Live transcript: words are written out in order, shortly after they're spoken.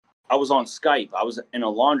I was on Skype. I was in a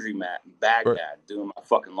laundromat in Baghdad doing my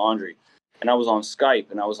fucking laundry. And I was on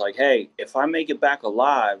Skype and I was like, hey, if I make it back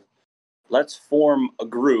alive, let's form a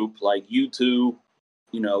group like you two,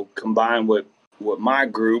 combine with my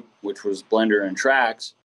group, which was Blender and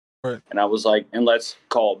Tracks. Right. And I was like, and let's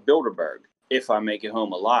call it Bilderberg if I make it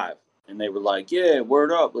home alive. And they were like, yeah,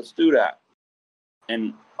 word up, let's do that.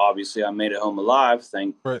 And obviously I made it home alive,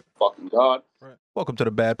 thank fucking God. Right. Welcome to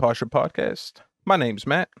the Bad Posture Podcast. My name's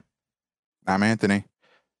Matt. I'm Anthony.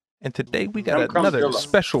 And today we got another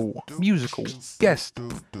special musical guest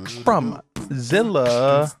from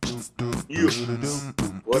Zilla.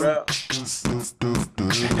 What up?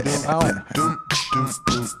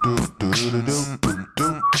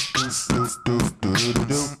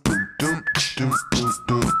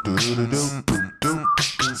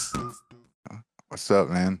 What's up,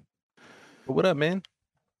 man? What up, man?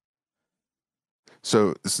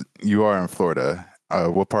 So you are in Florida.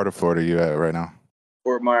 What part of Florida are you at right now?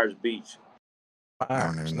 Fort Myers Beach.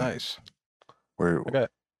 Myers, nice. Where?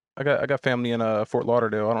 I got family in Fort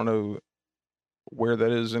Lauderdale. I don't know where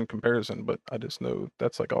that is in comparison, but I just know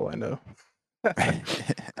that's like all I know. I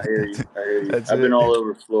hear you. I've been all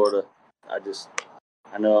over Florida. I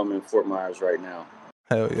know I'm in Fort Myers right now.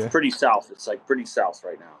 Hell yeah. It's pretty south. It's like pretty south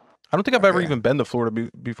right now. I don't think I've ever even been to Florida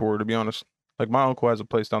before, to be honest. Like my uncle has a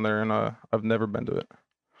place down there, and I've never been to it.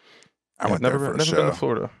 I've never been to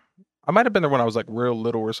Florida. I might have been there when I was like real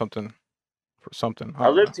little or something. I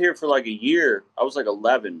lived here for like a year. I was like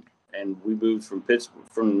 11, and we moved from Pittsburgh,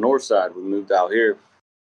 from the north side. We moved out here.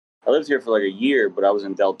 I lived here for like a year, but I was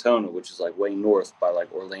in Deltona, which is like way north by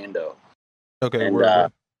like Orlando. Okay,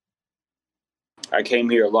 and I came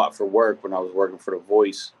here a lot for work when I was working for The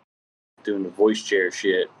Voice, doing the voice chair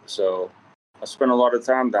shit. So I spent a lot of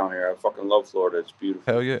time down here. I fucking love Florida. It's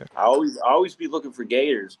beautiful. Hell yeah. I always be looking for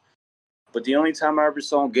gators, but the only time I ever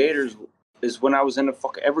saw gators is when I was in the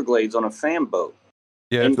fucking Everglades on a fan boat.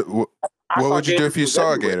 Yeah. What would you do if you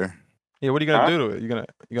saw a gator? Yeah, what are you gonna do to it? You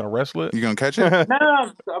gonna wrestle it? You gonna catch it?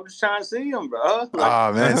 No, I'm just trying to see them, bro.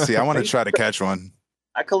 Oh man, see, I want to try to catch one.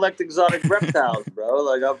 I collect exotic reptiles, bro.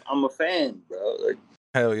 Like I'm a fan, bro. Like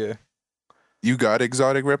hell yeah. You got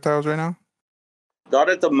exotic reptiles right now? Not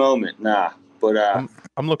at the moment, nah. But I'm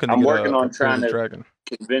looking. I'm working on trying to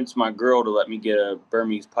convince my girl to let me get a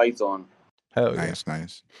Burmese python. Hell yeah.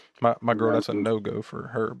 Nice. My girl, that's a no-go for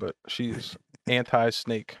her, but she's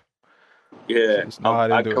anti-snake. Yeah,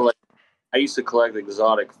 I used to collect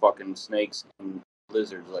exotic fucking snakes and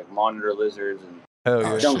lizards, like monitor lizards and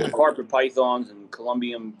jungle carpet pythons and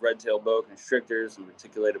Colombian red-tailed boa constrictors and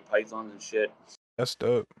reticulated pythons and shit. That's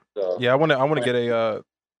dope. So, yeah, I want to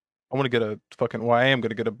get a fucking. Well, I am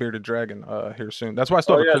gonna get a bearded dragon here soon. That's why I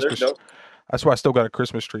still have a Christmas. That's why I still got a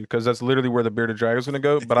Christmas tree, because that's literally where the bearded dragon is gonna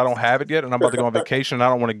go. But I don't have it yet, and I'm about to go on vacation, and I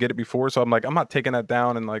don't want to get it before. So I'm like, I'm not taking that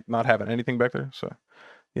down and like not having anything back there. So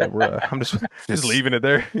yeah, I'm just leaving it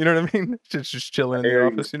there. You know what I mean? Just chilling in the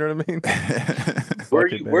office. You know what I mean? Where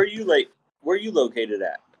are you located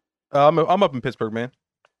at? I'm up in Pittsburgh, man.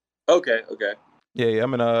 Okay. Yeah,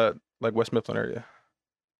 I'm in like West Mifflin area.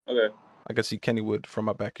 Okay. I can see Kennywood from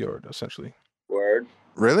my backyard, essentially. Word.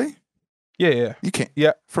 Really? Yeah. You can't.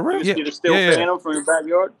 Yeah. For real? You can still fan them from your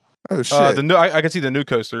backyard? Oh shit. I can see the new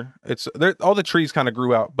coaster. It's there. All the trees kind of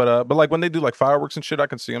grew out, but like when they do like fireworks and shit, I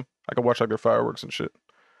can see them. I can watch like their fireworks and shit.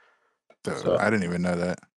 So, I didn't even know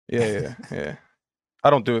that. Yeah. I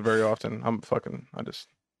don't do it very often. I've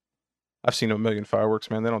seen a million fireworks,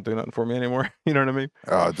 man. They don't do nothing for me anymore. You know what I mean?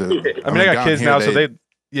 Oh, dude. I mean, I got kids now, so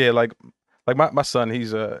like my son,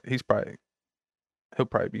 he'll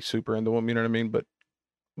probably be super into them. You know what I mean? But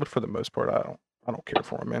for the most part, I don't care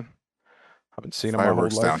for them, man. I've been seeing them my whole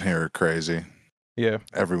life. Fireworks down here are crazy. Yeah.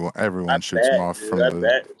 Everyone shoots them off from I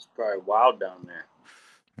bet it's probably wild down there.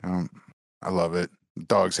 I love it.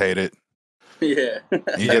 Dogs hate it. Yeah.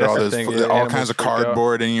 You get all kinds of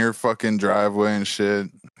cardboard in your fucking driveway and shit.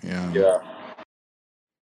 Yeah.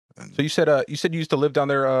 So you said you used to live down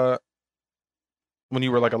there when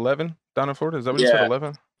you were like 11 down in Florida? Is that what you said,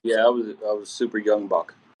 11? Yeah, I was super young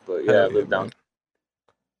buck. But yeah, I lived down there.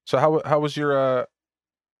 So how was your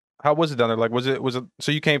how was it down there? Like was it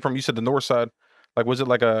so you came from, you said the north side. Like was it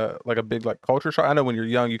like a big like culture shock? I know when you're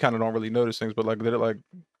young you kind of don't really notice things, but like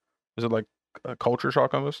was it like a culture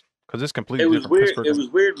shock almost? Because it's completely different. Weird. It was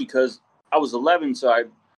weird because I was 11, so I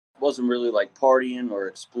wasn't really like partying or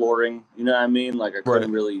exploring. You know what I mean? Like I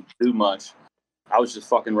couldn't really do much. I was just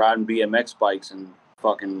fucking riding BMX bikes and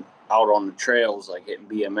fucking out on the trails, like hitting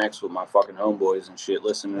BMX with my fucking homeboys and shit,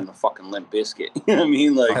 listening to fucking Limp Bizkit. You know what I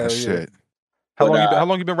mean? Like, oh shit. How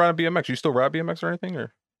long you been riding BMX? You still ride BMX or anything,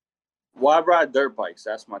 or? Well, I ride dirt bikes.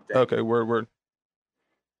 That's my thing. Okay, word.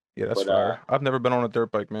 Yeah, that's fire. I've never been on a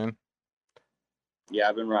dirt bike, man. Yeah,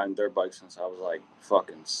 I've been riding dirt bikes since I was like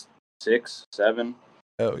fucking 6, 7.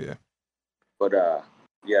 Hell yeah. But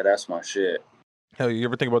yeah, that's my shit. Hell, you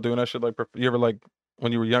ever think about doing that shit? Like, you ever like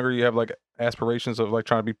when you were younger, you have like aspirations of like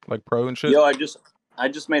trying to be like pro and shit? Yo, I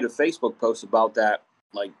just made a Facebook post about that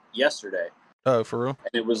like yesterday. Oh, for real?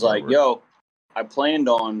 And it was like, yo, I planned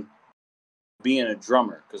on being a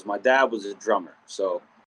drummer because my dad was a drummer. So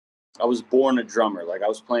I was born a drummer. Like I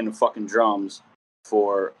was playing the fucking drums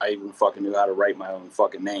before I even fucking knew how to write my own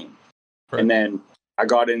fucking name. Right. And then I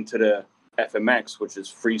got into the FMX, which is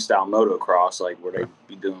freestyle motocross, like where they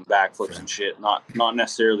be doing backflips and shit, not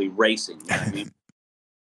necessarily racing, you know what I mean?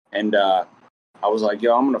 And I was like,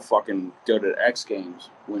 yo, I'm gonna fucking go to the X Games,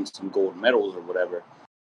 win some gold medals or whatever.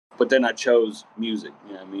 But then I chose music,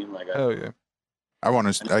 you know what I mean? Like, oh yeah.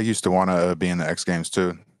 I used to want to be in the X Games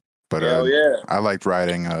too, but I liked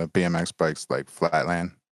riding BMX bikes like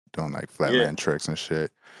flatland, doing like flatland tricks and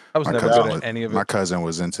shit. I was never good at any of it. My cousin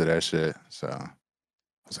was into that shit, so I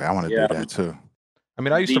was like, I want to do that too. I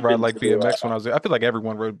mean, I used to ride like BMX when I was. I feel like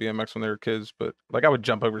everyone rode BMX when they were kids, but like I would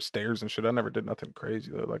jump over stairs and shit. I never did nothing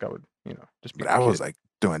crazy though. Like I would, just be. But I was like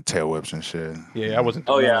doing tail whips and shit. Yeah, I wasn't.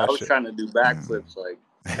 Doing I was trying to do backflips like.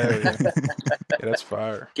 Hell yeah. Yeah, that's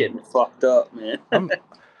fire. Getting fucked up, man.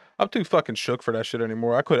 I'm too fucking shook for that shit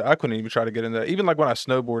anymore. I couldn't even try to get into that. Even like when I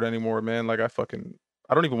snowboard anymore, man. Like I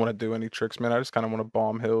don't even want to do any tricks, man. I just kind of want to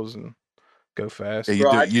bomb hills and go fast.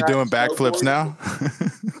 Yeah, you doing backflips now?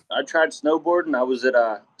 I tried snowboarding. I was at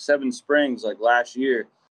Seven Springs like last year,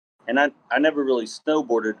 and I never really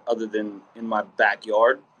snowboarded other than in my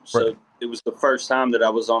backyard. So it was the first time that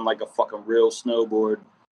I was on like a fucking real snowboard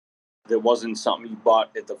that wasn't something you bought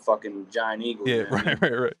at the fucking Giant Eagle. Yeah,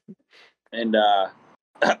 right. And I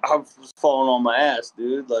was falling on my ass,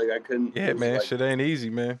 dude. Like I couldn't. Yeah, man, like, shit ain't easy,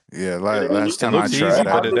 man. Yeah, last time I tried,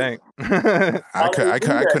 but it ain't.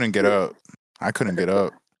 I couldn't get up. I couldn't get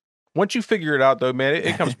up. Once you figure it out, though, man,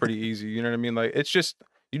 it comes pretty easy. You know what I mean? Like, it's just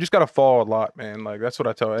you just gotta fall a lot, man. Like that's what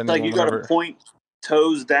I tell anyone. Like you gotta point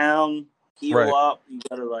toes down, heel up. You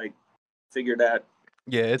gotta like figure that.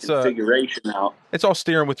 Yeah, it's configuration out. It's all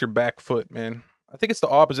steering with your back foot, man. I think it's the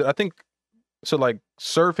opposite. I think so. Like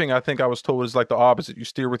surfing, I think I was told is like the opposite. You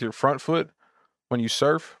steer with your front foot when you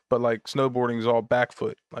surf, but like snowboarding is all back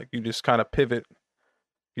foot. Like you just kind of pivot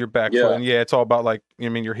your back foot, and it's all about like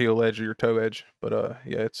your heel edge or your toe edge. But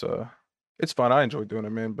it's fun. I enjoy doing it,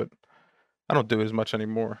 man. But I don't do it as much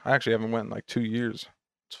anymore. I actually haven't went in like 2 years.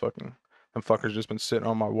 It's fucking. Them fuckers just been sitting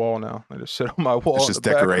on my wall now. They just sit on my wall. It's just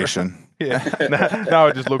decoration. Yeah. now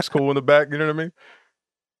it just looks cool in the back. You know what I mean?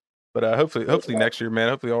 But hopefully next year, man.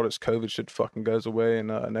 Hopefully all this COVID shit fucking goes away, and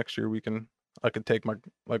next year I can take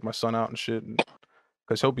my son out and shit,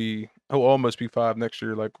 because he'll almost be 5 next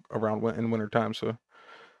year, like around in winter time. So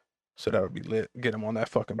that would be lit. Get him on that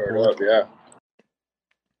fucking board. Yeah.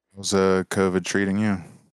 How's COVID treating you?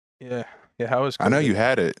 Yeah. How is COVID? I know you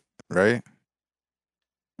had it, right?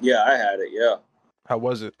 Yeah, I had it. Yeah. How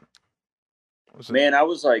was it? Man, I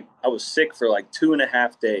was sick for like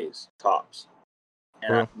 2.5 days tops,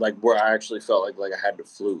 and where I actually felt like I had the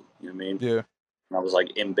flu. You know what I mean? Yeah. And I was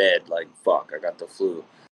like in bed, like fuck, I got the flu,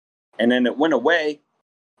 and then it went away,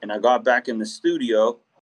 and I got back in the studio,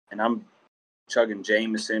 and I'm chugging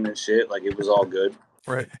Jameson and shit, like it was all good.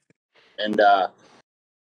 Right. And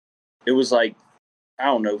it was like, I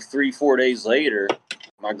don't know, 3-4 days later,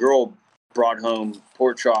 my girl brought home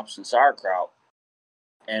pork chops and sauerkraut,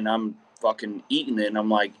 and I'm fucking eating it, and I'm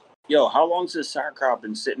like, yo, how long's this sauerkraut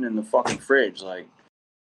been sitting in the fucking fridge? Like,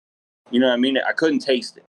 you know what I mean? I couldn't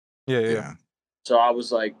taste it. Yeah. So I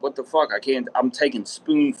was like, what the fuck? I'm taking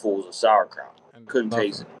spoonfuls of sauerkraut. Couldn't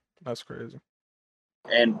taste it. That's crazy.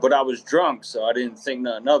 But I was drunk, so I didn't think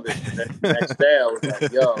nothing of it. The next day I was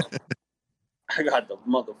like, yo, I got the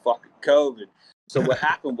motherfucking COVID. So what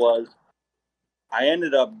happened was, I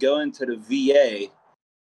ended up going to the VA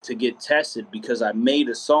to get tested because I made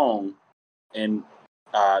a song, and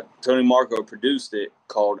Tony Marco produced it,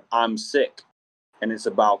 called I'm Sick, and it's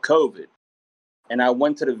about COVID. And I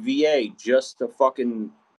went to the VA just to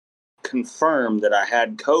fucking confirm that I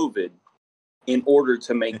had COVID in order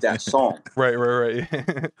to make that song. Right.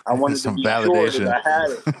 I wanted to be validation. Sure that I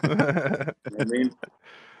had it. You know what I mean?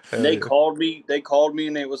 And they called me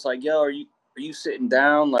and they was like, yo, are you sitting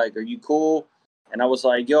down? Like, are you cool? And I was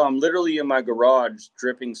like, yo, I'm literally in my garage,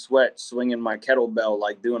 dripping sweat, swinging my kettlebell,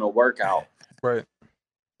 like doing a workout. Right.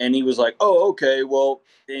 And he was like, oh, okay, well,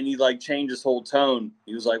 and he like changed his whole tone.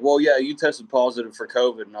 He was like, well, yeah, you tested positive for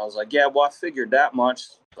COVID. And I was like, yeah, well, I figured that much.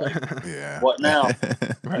 Like, yeah. What now?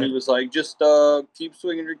 And he was like, just keep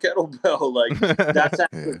swinging your kettlebell. Like, that's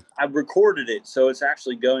actually, I recorded it, so it's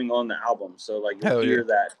actually going on the album. So like,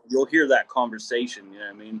 you'll hear that conversation. You know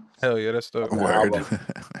what I mean? Hell yeah, that's dope. Word.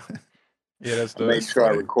 Yeah, that's dope. I made sure I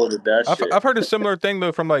recorded that shit. I've heard a similar thing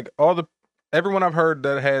though from like everyone I've heard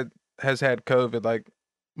that has had COVID. Like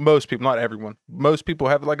most people, not everyone, most people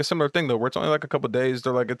have like a similar thing though, where it's only like a couple of days.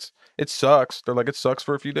 They're like it sucks. They're like it sucks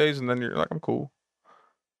for a few days, and then you're like I'm cool.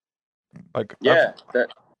 Like yeah,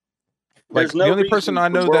 like the only person I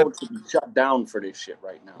know that should be shut down for this shit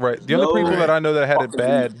right now. Right, the only people that I know that had it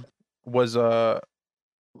bad was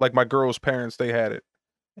like my girl's parents. They had it,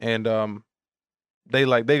 and they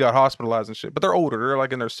got hospitalized and shit. But they're older. They're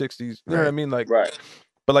like in their 60s. You know what I mean? Like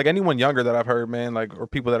But like anyone younger that I've heard, man, like or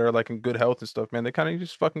people that are like in good health and stuff, man, they kind of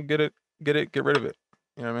just fucking get rid of it.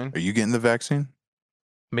 You know what I mean? Are you getting the vaccine?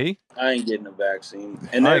 Me? I ain't getting a vaccine,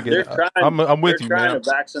 and they're trying. I'm with you, man. They're trying to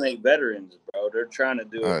vaccinate veterans, bro. They're trying to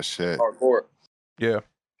do it hardcore. Yeah.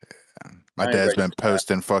 My dad's been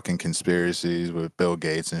posting fucking conspiracies with Bill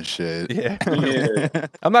Gates and shit. Yeah.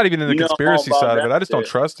 I'm not even in the conspiracy side of it. I just don't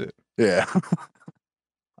trust it. Yeah.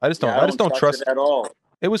 I just don't trust it at all.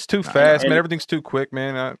 It was too fast, man. Everything's too quick,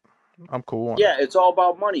 man. I'm cool on it. It's all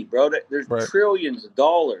about money, bro. There's trillions of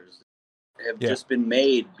dollars have just been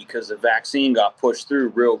made because the vaccine got pushed through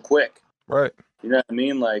real quick. Right. You know what I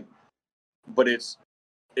mean? Like, but it's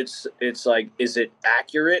like, is it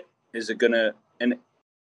accurate? Is it gonna? And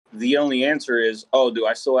the only answer is, do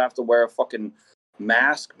I still have to wear a fucking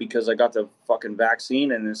mask because I got the fucking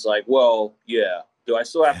vaccine? And it's like, well, yeah. Do I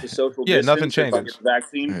still have to social distance? Nothing changes. If I get the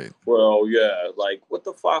vaccine? Right. Well, yeah. Like, what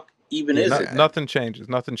the fuck even is it? Nothing changes.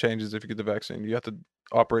 Nothing changes if you get the vaccine. You have to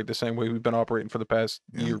operate the same way we've been operating for the past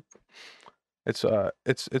year. It's a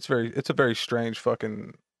very strange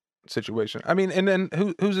fucking situation. I mean, and then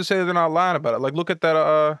who's to say they're not lying about it? Like, look at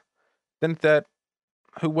that.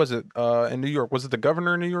 Who was it? In New York, was it the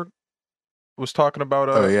governor in New York? Was talking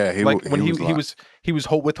about he was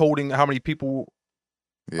withholding how many people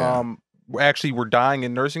actually were dying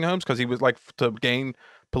in nursing homes because he was like to gain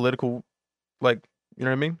political, like, you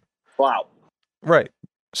know what I mean? Wow. Right.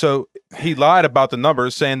 So he lied about the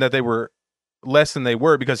numbers, saying that they were less than they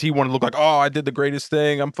were because he wanted to look like, I did the greatest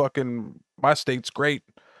thing. My state's great.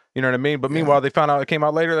 You know what I mean? But meanwhile, they found out, it came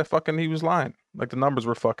out later that fucking he was lying. Like the numbers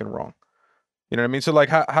were fucking wrong. You know what I mean? So like,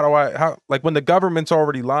 how like when the government's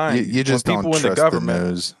already lying, you just don't trust in the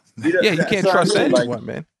government. You can't trust anyone,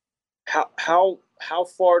 man. How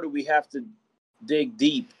far do we have to dig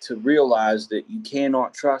deep to realize that you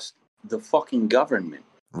cannot trust the fucking government?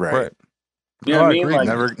 Right. You know what I mean?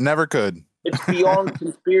 Like, never could. It's beyond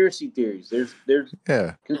conspiracy theories. There's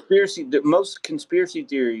most conspiracy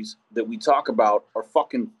theories that we talk about are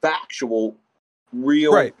fucking factual,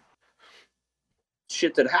 real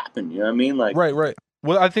shit that happened. You know what I mean? Like right.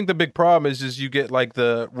 Well, I think the big problem is you get like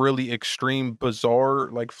the really extreme,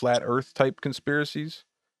 bizarre, like flat Earth type conspiracies.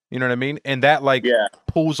 You know what I mean? And that like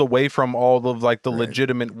pulls away from all of like the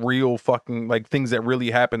legitimate, real fucking like things that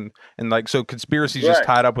really happen. And like, so conspiracies just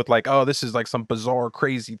tied up with like, this is like some bizarre,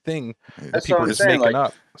 crazy thing that people are just making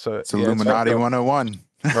up. So it's Illuminati 101.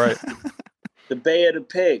 Right. The Bay of the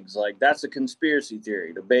Pigs, like that's a conspiracy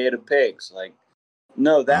theory. The Bay of the Pigs, like,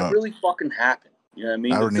 no, that really fucking happened. You know what I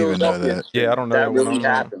mean? I don't even know that. Yeah, I don't know. That really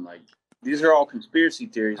happened. Like, these are all conspiracy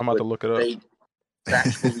theories. I'm about to look it up. They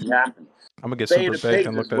actually happened. I'm gonna get super baked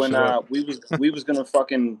and look that shit up. we was gonna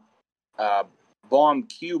fucking bomb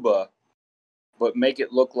Cuba, but make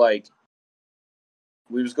it look like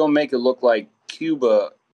Cuba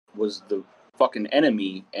was the fucking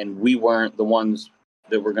enemy, and we weren't the ones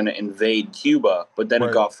that were gonna invade Cuba. But then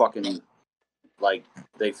it got fucking like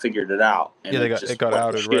they figured it out. And it got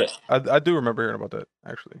outed. Right. I do remember hearing about that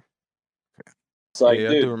actually. It's like, dude,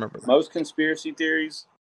 I do remember that. Most conspiracy theories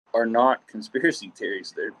are not conspiracy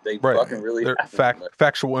theories. They fucking really happen.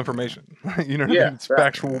 Factual information. You know what I mean? It's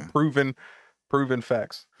factual, proven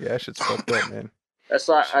facts. Yeah, that shit's fucked up, man. That's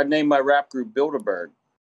why I named my rap group Bilderberg.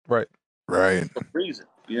 Right. For a reason.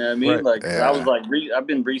 You know what I mean? Like, I was like, I've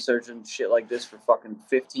been researching shit like this for fucking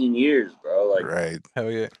 15 years, bro. Like,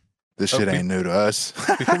 hell yeah. This shit ain't new to us.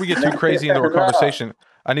 Before we get too crazy into our conversation,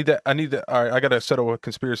 I need to. All right, I gotta settle a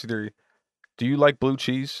conspiracy theory. Do you like blue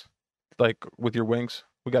cheese, like with your wings?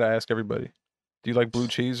 We gotta ask everybody. Do you like blue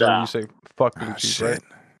cheese, or you say fuck blue cheese? Shit. Right?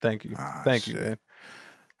 Thank you, man.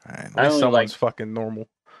 Right. At least someone's fucking normal.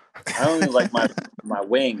 I don't even like my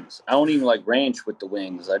wings. I don't even like ranch with the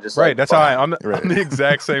wings. I just right. That's how I'm the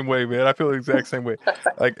exact same way, man. I feel the exact same way.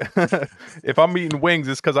 Like if I'm eating wings,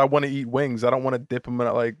 it's because I want to eat wings. I don't want to dip them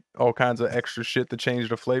in like all kinds of extra shit to change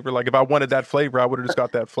the flavor. Like if I wanted that flavor, I would have just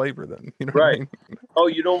got that flavor. Then you know what I mean? Oh,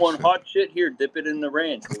 you don't want hot shit? Here, dip it in the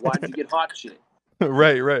ranch. Well, why'd you get hot shit?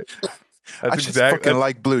 Right. I just fucking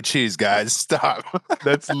like blue cheese, guys. Stop.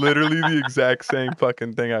 That's literally the exact same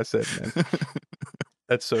fucking thing I said, man.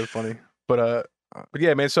 That's so funny. But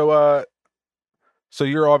yeah, man. So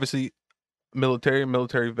you're obviously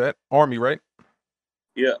military vet, Army, right?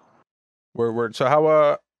 Yeah. Word.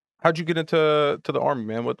 So how'd you get into the Army,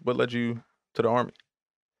 man? What led you to the Army?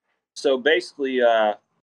 So basically,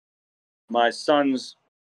 my son's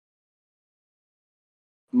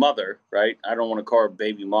mother, right? I don't want to call her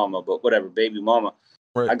baby mama, but whatever, baby mama.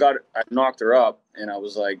 Right. I knocked her up, and I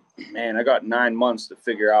was like, man, I got 9 months to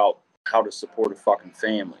figure out how to support a fucking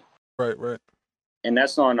family. Right. And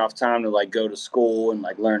that's not enough time to like go to school and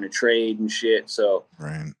like learn a trade and shit. So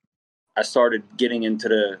I started getting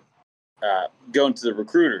into going to the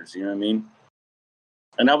recruiters, you know what I mean?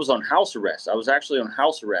 And I was on house arrest. I was actually on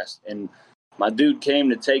house arrest, and my dude came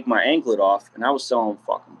to take my anklet off, and I was selling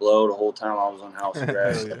fucking blow the whole time I was on house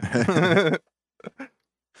arrest.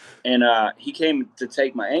 And he came to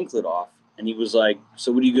take my anklet off, and he was like,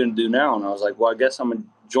 so what are you going to do now? And I was like, well, I guess I'm going to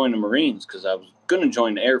join the Marines, because I was going to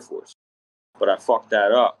join the Air Force, but I fucked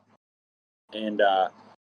that up. And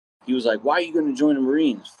he was like, why are you going to join the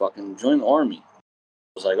Marines? Fucking join the Army.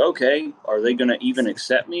 I was like, okay, are they going to even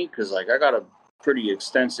accept me? Because like I got a pretty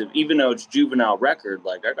extensive, even though it's juvenile record,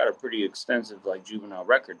 like I got a pretty extensive like juvenile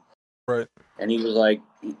record. Right. And he was like,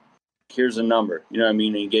 here's a number, you know what I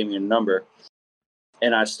mean? And he gave me a number,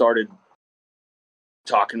 and I started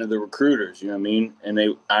talking to the recruiters, you know what I mean?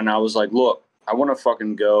 And I was like, look, I want to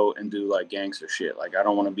fucking go and do like gangster shit. Like I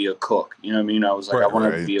don't want to be a cook, you know what I mean? I was like, I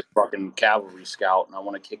want to be a fucking cavalry scout, and I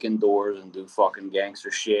want to kick in doors and do fucking gangster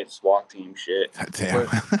shit, SWAT team shit. Damn.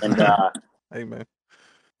 And hey man.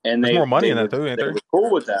 And there's more money in that too, ain't there? They were cool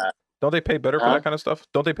with that. Don't they pay better for that kind of stuff?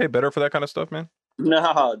 Don't they pay better for that kind of stuff, man?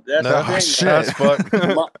 No, that's the thing. Shit. That's fuck.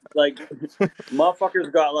 Like,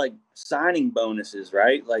 motherfuckers got like signing bonuses,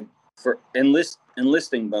 right? Like for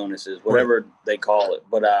enlisting bonuses, whatever they call it.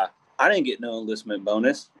 But I didn't get no enlistment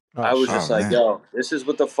bonus. I was just like, yo, this is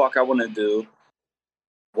what the fuck I want to do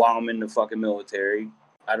while I'm in the fucking military.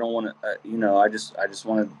 I don't want to, you know, I just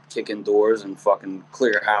want to kick in doors and fucking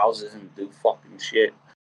clear houses and do fucking shit.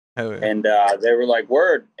 Yeah. And they were like,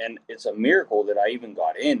 word. And it's a miracle that I even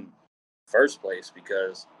got in first place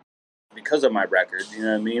because of my record, you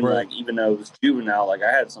know what I mean? Right. Like, even though it was juvenile, like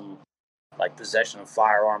I had some like possession of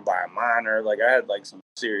firearm by a minor, like I had like some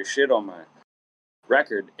serious shit on my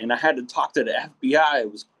record, and I had to talk to the FBI.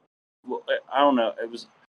 It was, well, I don't know, it was,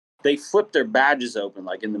 they flipped their badges open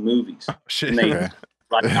like in the movies. Oh, shit. And they,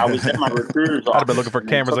 like I was at my recruiter's office. I'd have been looking for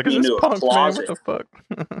cameras like, is this punk, man? What the fuck?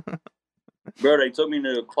 Bro, they took me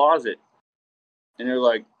into a closet, and they're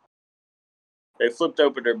like, they flipped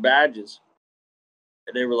open their badges,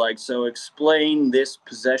 and they were like, so explain this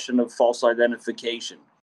possession of false identification.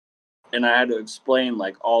 And I had to explain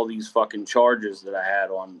like all these fucking charges that I had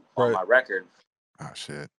on my record. Oh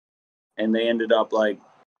shit. And they ended up like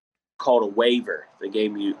called a waiver. They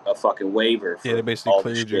gave me a fucking waiver for they basically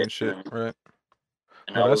cleared you and shit, right?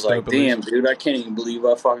 And I was like, damn, dude, I can't even believe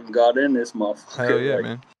I fucking got in this motherfucker. Hell yeah, like,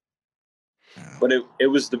 man. But it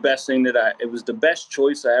was the best thing it was the best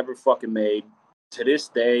choice I ever fucking made. To this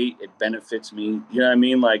day, it benefits me. You know what I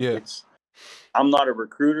mean? Like, I'm not a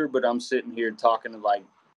recruiter, but I'm sitting here talking to like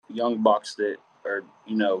young bucks that are,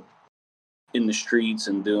 you know, in the streets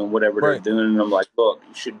and doing whatever they're doing. And I'm like, look,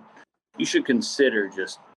 you should consider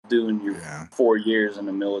just doing your 4 years in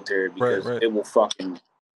the military, because it will fucking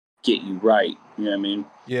get you right. You know what I mean?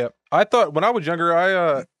 Yeah. I thought when I was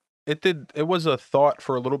younger, it was a thought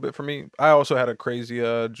for a little bit for me. I also had a crazy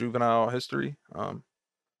juvenile history. Went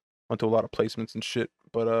to a lot of placements and shit,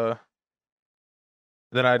 but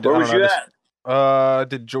then I did. Where was you at? I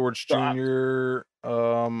did George Jr.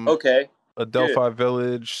 Okay. Adelphi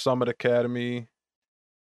Village, Summit Academy.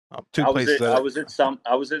 Two places. I was at Summit.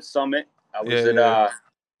 I was at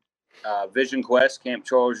Vision Quest, Camp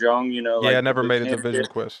Charles Young. You know. Like, I never made it to Vision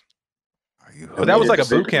Quest. But that was like a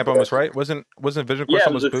boot camp almost, right? Wasn't Vision Quest almost boot camp? Yeah,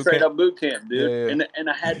 it was a straight up boot camp, dude. Yeah. And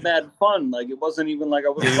I had mad fun. Like, it wasn't even like I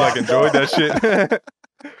was. You like enjoyed that shit.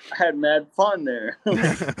 I had mad fun there.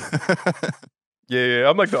 Yeah.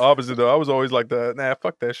 I'm like the opposite though. I was always like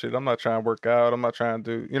fuck that shit. I'm not trying to work out. I'm not trying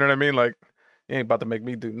to do, you know what I mean? Like, you ain't about to make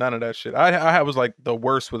me do none of that shit. I was like the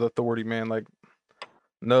worst with authority, man. Like,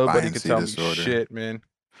 nobody could tell me shit, man.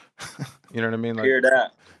 You know what I mean? Like, hear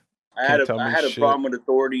that. I had a problem with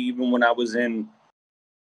authority even when I was in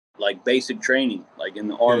like basic training, like in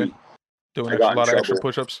the army. Doing a lot of extra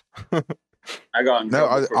push-ups. I got in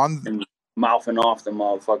trouble for mouthing off the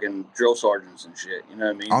motherfucking drill sergeants and shit. You know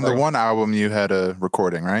what I mean? On the one album, you had a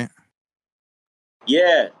recording, right?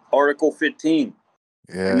 Yeah, Article 15.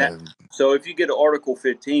 Yeah. So if you get an Article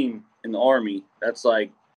 15 in the Army, that's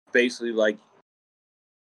like basically like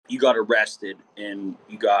you got arrested and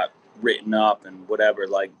you got written up and whatever.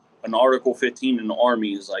 Like an Article 15 in the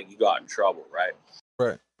Army is like you got in trouble, right?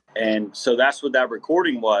 Right. And so that's what that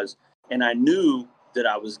recording was. And I knew that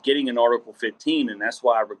I was getting an Article 15, and that's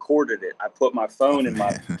why I recorded it. I put my phone in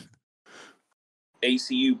my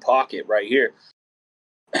ACU pocket right here,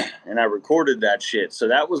 and I recorded that shit. So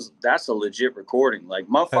that's a legit recording. Like,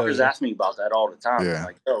 motherfuckers ask me about that all the time. Yeah.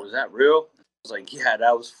 Like, oh, is that real? I was like, yeah,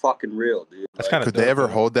 that was fucking real, dude. That's kind of. Could they ever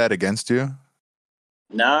hold that against you?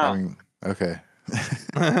 Nah. I mean, okay.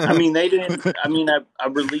 I mean, they didn't. I mean, I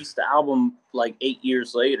released the album like 8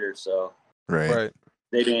 years later, so right.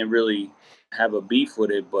 They didn't really have a beef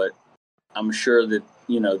with it, but I'm sure that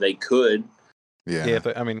they could. Yeah. Yeah,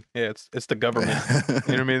 I mean, yeah, it's the government. You know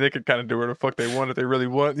what I mean? They could kind of do whatever the fuck they want if they really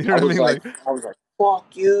want. You know what I mean? Like, I was like,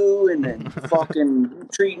 fuck you, and then fucking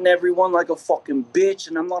treating everyone like a fucking bitch,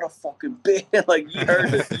 and I'm not a fucking bitch. Like, you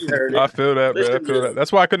heard it. I feel that, man. I feel that.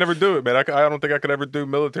 That's why I could never do it, man. I don't think I could ever do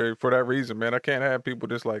military for that reason, man. I can't have people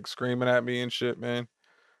just like screaming at me and shit, man.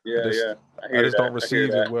 Yeah, I just don't receive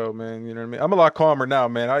it well, man. You know what I mean? I'm a lot calmer now,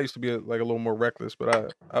 man. I used to be like a little more reckless,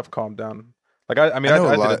 but I've calmed down. Like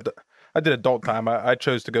I did adult time. I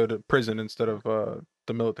chose to go to prison instead of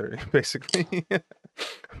the military, basically.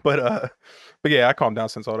 but yeah, I calmed down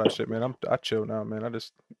since all that shit, man. I chill now, man.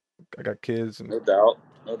 I got kids and no doubt.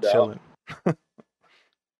 Chilling.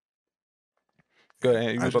 Go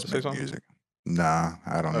ahead. You about to say something? Music. Nah,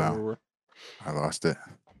 I don't know. I lost it.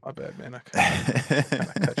 My bad, man. I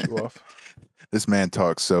cut you off. This man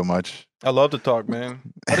talks so much. I love to talk, man.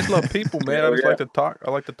 I just love people, man. I just like to talk. I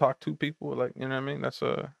like to talk to people. Like, you know what I mean? That's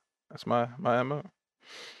my MO.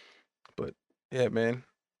 But yeah, man.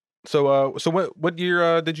 So what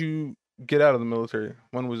year did you get out of the military?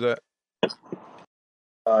 When was that?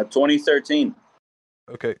 2013.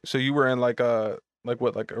 Okay, so you were in like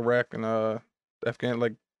Iraq and Afghan,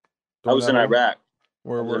 like. I was in Iraq.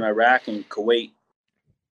 Where in Iraq and Kuwait.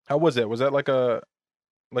 How was that? Was that like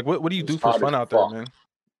what do you do for fun out there, man?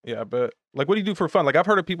 Yeah, I bet. Like, what do you do for fun? Like, I've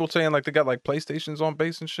heard of people saying like they got like PlayStations on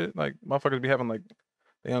base and shit. Like, motherfuckers be having like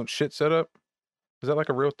their own shit set up. Is that like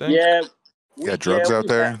a real thing? Yeah. Got drugs out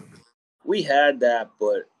there? We had that,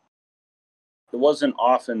 but it wasn't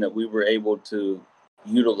often that we were able to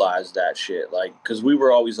utilize that shit. Like, because we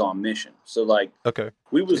were always on mission. So like,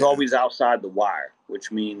 we was always outside the wire,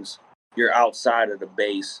 which means you're outside of the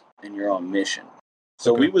base and you're on mission.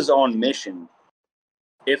 So we was on mission,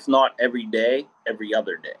 if not every day, every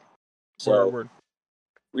other day. So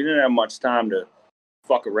we didn't have much time to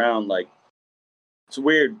fuck around. Like, it's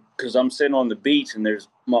weird because I'm sitting on the beach and there's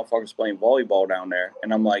motherfuckers playing volleyball down there.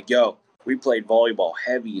 And I'm like, yo, we played volleyball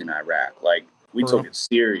heavy in Iraq. Like, we took it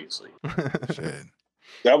seriously. Shit.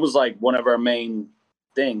 That was like one of our main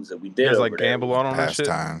things that we did. You guys like gamble on that shit?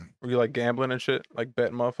 Time. Were you like gambling and shit? Like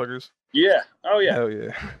betting motherfuckers? Yeah. Oh yeah. Hell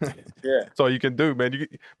yeah. Yeah. That's all you can do, man. You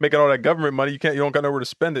making all that government money, you don't got nowhere to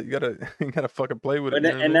spend it. You gotta fucking play with it.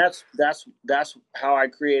 And that's how I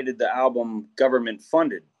created the album Government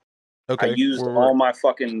Funded. Okay. I used all my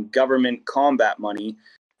fucking government combat money.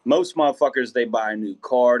 Most motherfuckers, they buy a new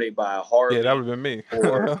car, they buy a Harley. Yeah, that would have been me.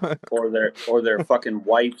 or their fucking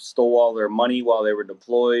wife stole all their money while they were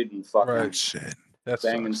deployed and fucking shit. That's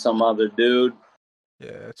banging some other dude.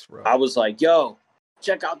 Yeah, that's rough. I was like, yo,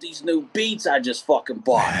 check out these new beats I just fucking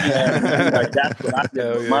bought. You know what I mean? Like, that's what I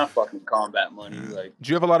did with my fucking combat money. Like, did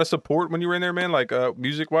you have a lot of support when you were in there, man? Like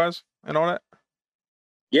music wise and all that?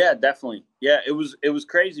 Yeah, definitely. Yeah, it was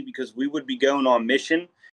crazy because we would be going on mission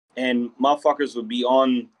and motherfuckers would be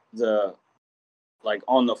on the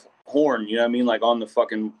horn, you know what I mean? Like on the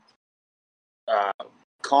fucking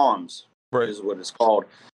comms, is what it's called.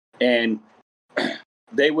 And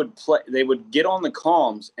they would get on the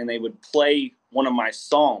comms and they would play one of my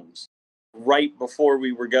songs right before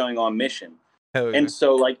we were going on mission. Hell yeah. And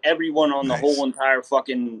so like everyone on the whole entire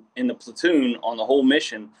fucking in the platoon on the whole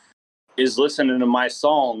mission is listening to my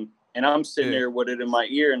song, and I'm sitting there with it in my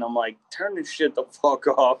ear, and I'm like, turn this shit the fuck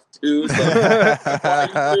off, dude. Like, why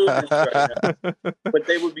are you doing this right now? But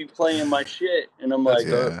they would be playing my shit, and I'm like,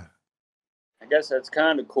 I guess that's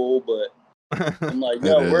kind of cool, but I'm like,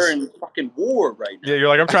 yo, we're in fucking war right now. Yeah, you're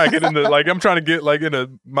like, I'm trying to get into I'm trying to get like in a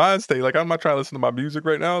mind state. Like, I'm not trying to listen to my music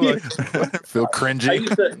right now. Like, feel cringy.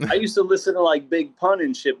 I used to listen to like Big Pun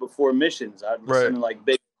and shit before missions. I'd listen to like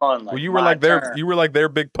Big Pun. Like, well, you were like their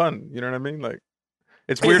Big Pun. You know what I mean? Like,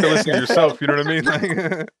 it's weird to listen to yourself. You know what I mean?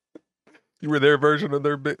 Like, you were their version of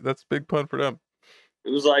that's Big Pun for them. It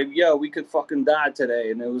was like, yo, we could fucking die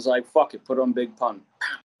today, and it was like, fuck it, put on Big Pun.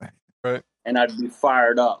 Right. And I'd be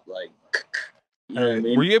fired up, like. You know what I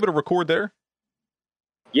mean? Were you able to record there?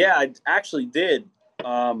 Yeah, I actually did.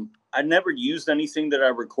 I never used anything that I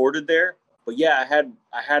recorded there, but yeah,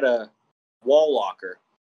 I had a wall locker.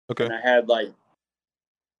 Okay. And I had like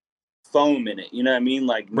foam in it. You know what I mean?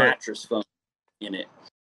 Like mattress foam in it.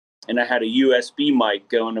 And I had a USB mic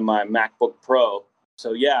going to my MacBook Pro.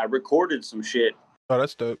 So yeah, I recorded some shit. Oh,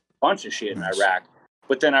 that's dope. Bunch of shit in Iraq.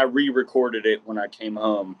 But then I re-recorded it when I came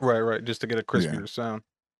home. Right, just to get a crispier sound.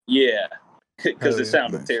 Yeah. Because it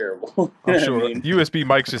sounded terrible. I'm sure. USB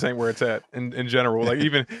mics just ain't where it's at in general. Like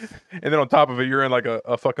even, and then on top of it, you're in like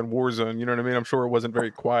a fucking war zone. You know what I mean? I'm sure it wasn't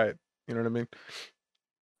very quiet. You know what I mean?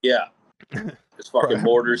 Yeah. There's fucking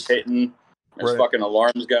mortars hitting. There's fucking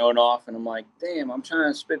alarms going off, and I'm like, damn, I'm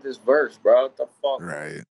trying to spit this verse, bro. What the fuck?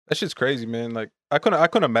 Right. That shit's crazy, man. Like I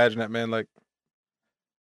couldn't imagine that, man. Like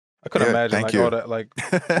I couldn't imagine like all that. Like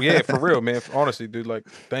yeah, for real, man. Honestly, dude. Like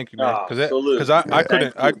thank you, man. Because I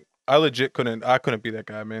couldn't. I legit couldn't. I couldn't be that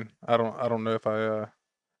guy, man. I don't know if I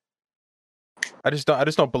just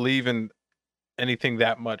don't believe in anything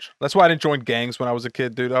that much. That's why I didn't join gangs when I was a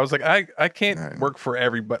kid, dude. I was like, I can't work for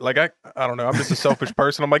everybody. Like I don't know. I'm just a selfish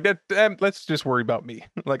person. I'm like, damn, let's just worry about me.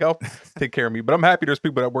 Like I'll take care of me. But I'm happy there's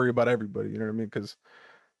people that worry about everybody. You know what I mean? Because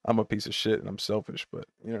I'm a piece of shit and I'm selfish. But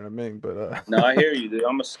you know what I mean? But no, I hear you, dude.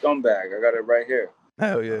 I'm a scumbag. I got it right here.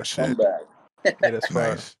 Hell yeah, scumbag. Yeah, that's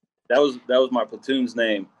nice. That was my platoon's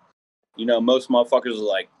name. You know, most motherfuckers are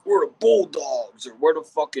like, we're the Bulldogs or we're the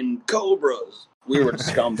fucking Cobras. We were the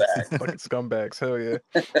scumbags. Fucking scumbags. Hell yeah.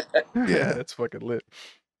 Yeah, that's fucking lit.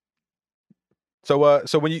 So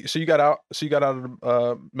when you got out of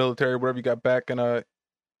the military, whatever, you got back, and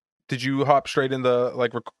did you hop straight in the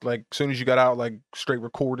like soon as you got out, like straight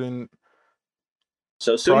recording?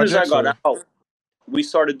 So as soon as I got out, we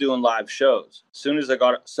started doing live shows. As soon as I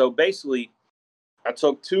got so basically I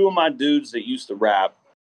took two of my dudes that used to rap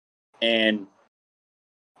and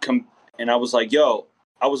I was like, yo,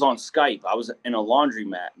 I was on Skype. I was in a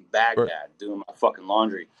laundromat in Baghdad doing my fucking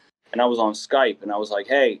laundry. And I was on Skype and I was like,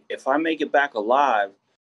 hey, if I make it back alive,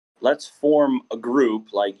 let's form a group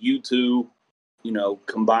like you two, you know,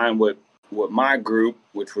 combined with my group,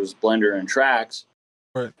 which was Blender and Tracks.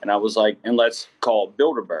 Right. And I was like, and let's call it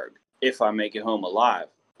Bilderberg if I make it home alive.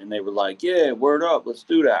 And they were like, yeah, word up, let's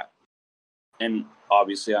do that. And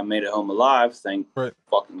obviously I made it home alive, thank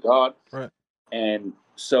fucking God. Right. And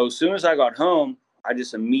so as soon as I got home, I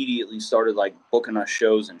just immediately started like booking us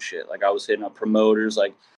shows and shit. Like I was hitting up promoters.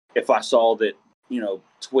 Like if I saw that, you know,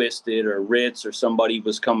 Twisted or Ritz or somebody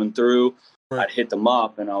was coming through, I'd hit them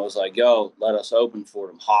up and I was like, yo, let us open for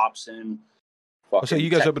them. Hobson. I'll say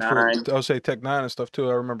you guys opened for, I'll say Tech 9 and stuff too.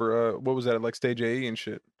 I remember, what was that, like Stage AE and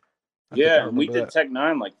shit? Yeah, we did Tech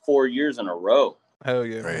 9 like 4 years in a row. Hell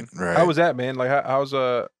yeah. Right. How was that, man? Like how's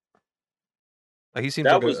like he seems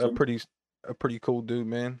like a pretty cool dude,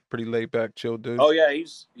 man. Pretty laid back, chill dude. Oh yeah,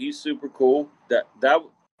 he's super cool.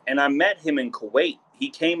 And I met him in Kuwait.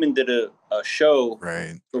 He came and did a show,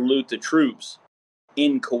 Salute the Troops,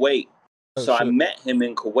 in Kuwait. So I met him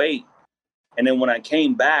in Kuwait, and then when I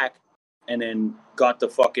came back and then got the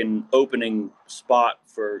fucking opening spot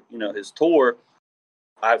for, you know, his tour,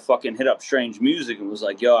 I fucking hit up Strange Music and was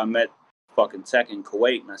like, yo, I met fucking Tech in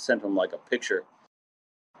Kuwait, and I sent him like a picture.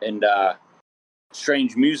 And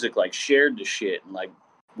Strange Music like shared the shit and like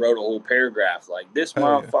wrote a whole paragraph like this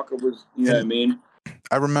motherfucker was, you know what I mean?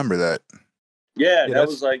 I remember that. Yeah, that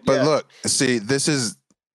was like. But look, see,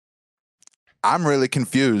 I'm really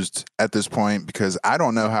confused at this point because I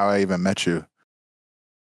don't know how I even met you.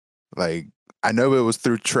 Like, I know it was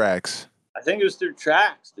through Tracks. I think it was through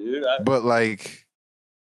Tracks, dude. But like,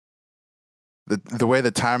 the way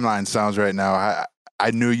the timeline sounds right now,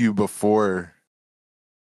 I knew you before.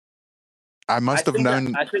 I must have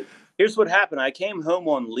known. I think here's what happened. I came home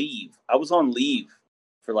on leave. I was on leave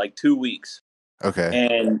for like 2 weeks. Okay.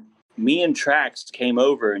 And me and Tracks came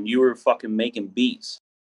over, and you were fucking making beats.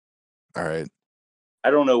 All right. I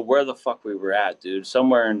don't know where the fuck we were at, dude.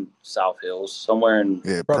 Somewhere in South Hills. Somewhere in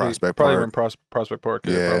Prospect Park. Probably in Prospect Park.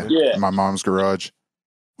 Yeah. My mom's garage.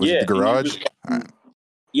 Was it the garage?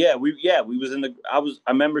 Yeah, we was in the. I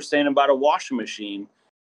remember standing by the washing machine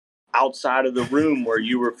outside of the room where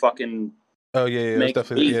you were fucking. Oh yeah,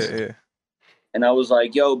 definitely. Yeah. And I was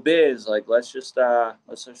like, yo, Biz, like, let's just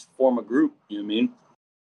form a group. You know what I mean?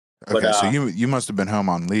 Okay, but, so you must have been home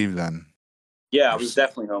on leave then. Yeah, I was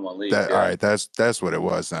definitely home on leave. All right, that's what it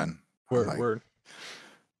was then. Word.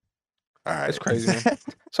 All right, it's crazy, man.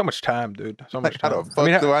 So much time, dude. So much time. How the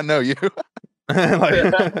fuck do I know you?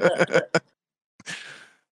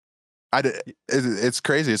 It's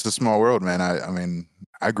crazy. It's a small world, man. I mean,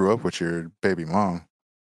 I grew up with your baby mom.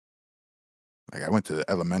 Like, I went to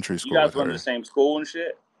elementary school. You guys went to the same school and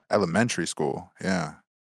shit? Elementary school, yeah.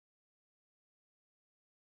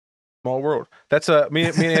 Small world. That's me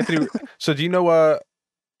and Anthony. So do you know? Are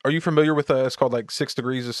you familiar with it's called like 6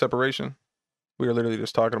 Degrees of Separation? We were literally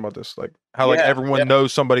just talking about this, like how like everyone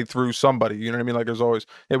knows somebody through somebody. You know what I mean? Like there's always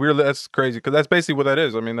that's crazy because that's basically what that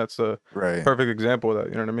is. I mean, that's a perfect example of that.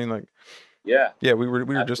 You know what I mean? Like we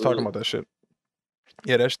were just talking about that shit.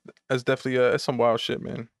 Yeah, that's definitely it's some wild shit,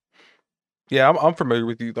 man. Yeah, I'm familiar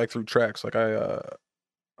with you like through tracks. Like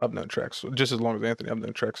I've known tracks just as long as Anthony. I've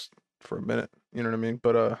known tracks for a minute. You know what I mean?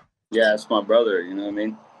 But yeah, it's my brother. You know what I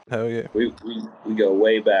mean? Hell yeah. We go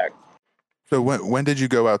way back. So when did you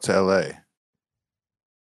go out to LA?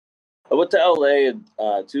 I went to LA in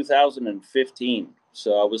 2015.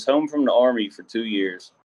 So I was home from the Army for 2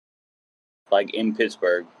 years, like in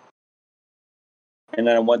Pittsburgh. And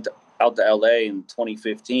then I went out to LA in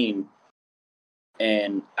 2015,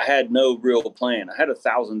 and I had no real plan. I had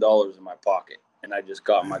 $1,000 in my pocket, and I just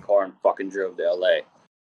got in my car and fucking drove to LA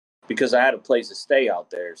because I had a place to stay out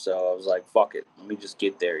there. So I was like, fuck it, let me just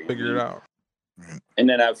get there. Figure it out. And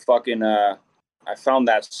then I fucking I found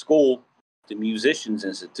that school, the Musicians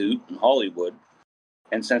Institute in Hollywood,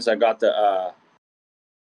 and since I got the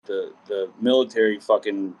military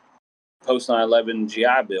fucking post 9/11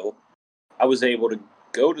 GI Bill, I was able to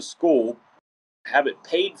go to school, have it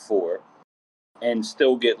paid for, and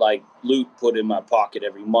still get like loot put in my pocket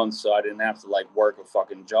every month, so I didn't have to like work a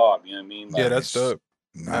fucking job. You know what I mean? Like, yeah, that's dope.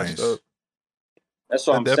 Nice. That's dope. That's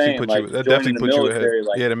what I'm saying. Like, that definitely put you ahead.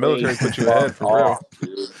 Like, yeah, the military put you ahead for real.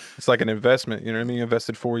 Dude. It's like an investment. You know what I mean? You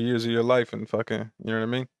invested 4 years of your life and fucking, you know what I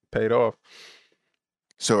mean? Paid off.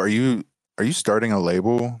 So are you starting a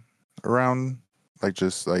label around like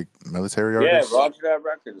just like military artists? Yeah, Roger That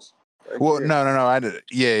Records. Well, no.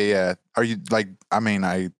 Yeah. Are you like? I mean,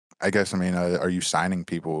 I guess. I mean, are you signing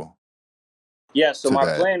people? Yeah. So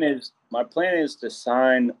my plan is to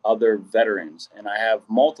sign other veterans, and I have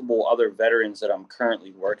multiple other veterans that I'm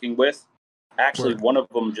currently working with. Actually, one of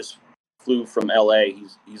them just flew from LA.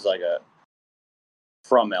 He's like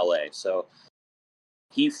from LA, so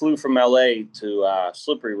he flew from LA to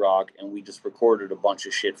Slippery Rock, and we just recorded a bunch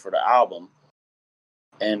of shit for the album.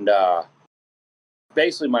 And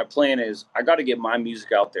basically, my plan is I got to get my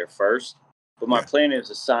music out there first. But my plan is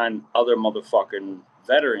to sign other motherfucking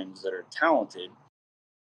veterans that are talented.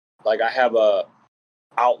 Like I have a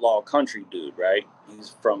outlaw country dude, right?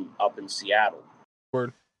 He's from up in Seattle.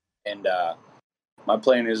 Word. And my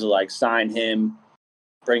plan is to like sign him,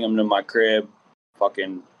 bring him to my crib,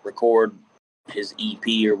 fucking record his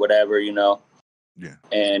EP or whatever, you know? Yeah.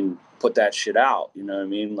 And put that shit out, you know what I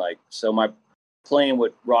mean? Like, so my plan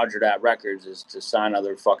with Roger That Records is to sign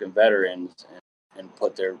other fucking veterans and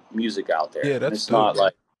put their music out there. Yeah, that's it's dope, not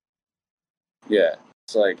like, yeah,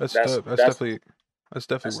 it's like that's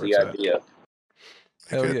definitely the idea.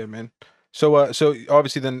 Hell yeah, man. So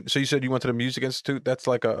obviously then, so you said you went to the Music Institute. That's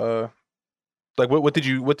like a like what did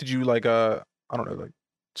you like I don't know, like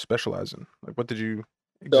specialize in? Like what did you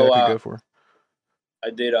exactly go for? I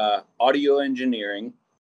did audio engineering.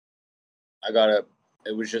 It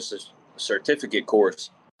was just a certificate course.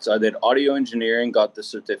 So I did audio engineering, got the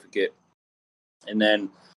certificate. And then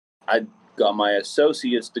I got my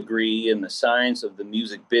associate's degree in the science of the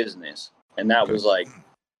music business. And that was like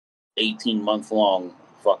 18-month long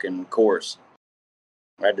fucking course.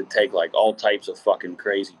 I had to take like all types of fucking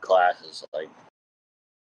crazy classes, like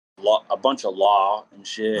a bunch of law and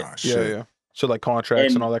shit. Oh, shit. Yeah. So like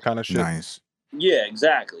contracts and all that kind of shit. Nice. Yeah,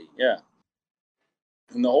 exactly. Yeah.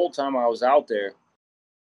 And the whole time I was out there,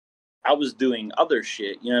 I was doing other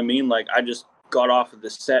shit. You know what I mean? Like I just got off of the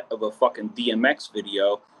set of a fucking DMX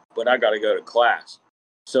video, but I got to go to class.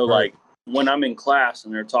 So like when I'm in class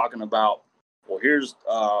and they're talking about, well, here's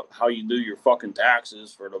how you do your fucking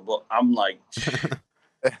taxes for the book. I'm like,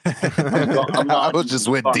 I was just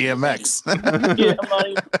with DMX. Yeah,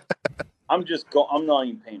 I'm not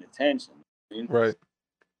even paying attention. Right.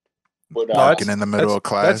 But walking in the middle of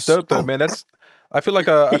class. That's dope though, man. I feel like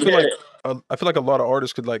I feel like a lot of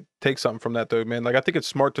artists could like take something from that though, man. Like I think it's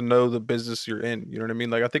smart to know the business you're in. You know what I mean?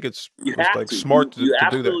 Like I think it's smart to do that.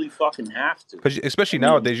 You absolutely fucking have to. Because especially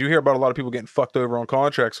nowadays, you hear about a lot of people getting fucked over on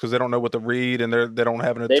contracts because they don't know what to read and they don't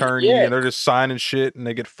have an attorney and they're just signing shit and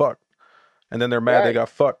they get fucked, and then they're mad they got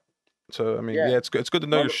fucked. So I mean, it's good to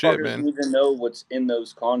know your shit, man. Need to know what's in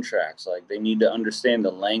those contracts. Like they need to understand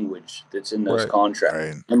the language that's in those contracts.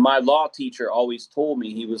 Right. And my law teacher always told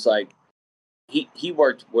me, he was like, he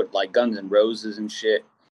worked with like Guns N' Roses and shit,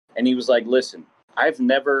 and he was like, listen, I've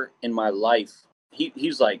never in my life.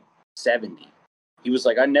 He's like 70. He was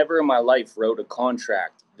like, I never in my life wrote a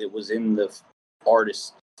contract that was in the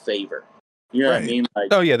artist's favor. You know what I mean? Like,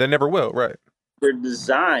 oh yeah, they never will. Right? They're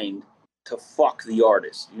designed to fuck the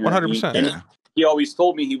artist. 100%. And he always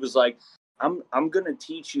told me, he was like, I'm gonna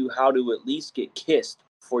teach you how to at least get kissed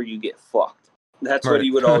before you get fucked. That's what he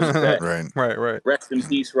would always say. Right. Rest in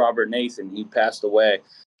peace, Robert Nathan. He passed away,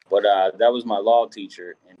 but that was my law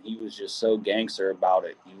teacher, and he was just so gangster about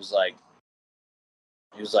it. He was like,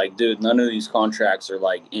 dude, none of these contracts are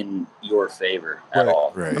like in your favor at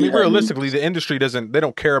all. Right. I mean, realistically, the industry they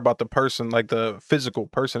don't care about the person, like the physical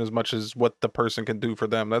person, as much as what the person can do for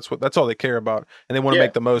them. That's all they care about. And they want to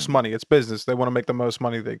make the most money. It's business. They want to make the most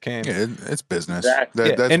money they can. Yeah, it's business.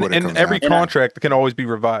 Exactly. That's what it comes every contract can always be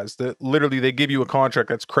revised. Literally, they give you a contract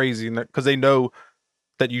that's crazy because they know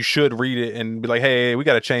that you should read it and be like, hey, we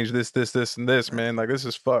got to change this, and this, man. Like, this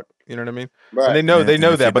is fuck. You know what I mean? Right. And they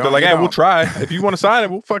know that, but they're like, hey, we'll try. If you want to sign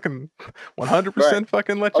it, we'll fucking 100%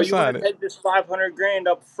 fucking let you sign it. Take this $500,000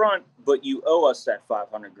 up front, but you owe us that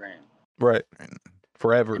 $500,000. Right.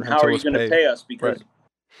 Forever. And how are you going to pay us? Because,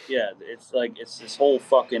 it's like, it's this whole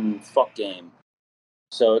fucking fuck game.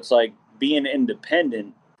 So it's like being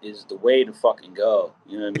independent is the way to fucking go.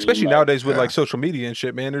 You know what I mean? Especially nowadays with like social media and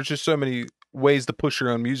shit, man. There's just so many ways to push your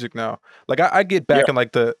own music now. Like I get back in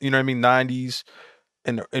like the, you know what I mean, 90s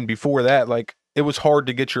and before that, like it was hard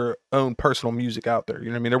to get your own personal music out there. You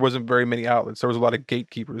know what I mean? There wasn't very many outlets. There was a lot of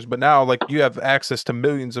gatekeepers. But now like you have access to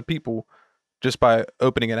millions of people just by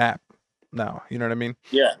opening an app now. You know what I mean?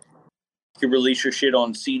 Yeah. You can release your shit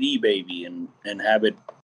on CD Baby and have it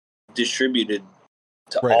distributed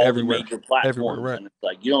to all the major platforms. And it's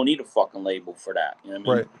like, you don't need a fucking label for that. You know what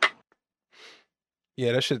I mean? Right.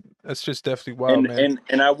 Yeah, that's just definitely wild, man.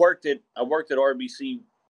 And I worked at RBC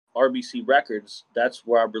Records. That's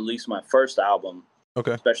where I released my first album,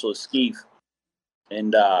 Specialist Skeef.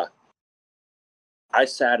 And I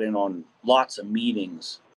sat in on lots of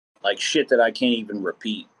meetings, like shit that I can't even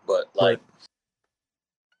repeat. But like,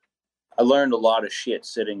 I learned a lot of shit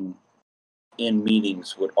sitting in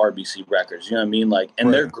meetings with RBC Records. You know what I mean? Like,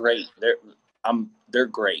 and they're great. They're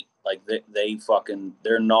great. Like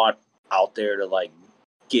they're not out there to like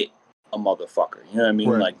get a motherfucker. You know what I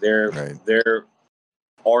mean? Like they're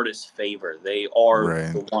artist's favor. They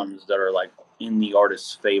are the ones that are like in the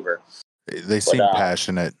artist's favor. They seem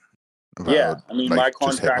passionate. About, I mean, like, my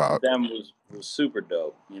contract with them was super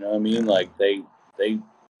dope. You know what I mean? Like they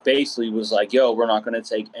basically was like, yo, we're not going to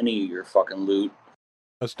take any of your fucking loot.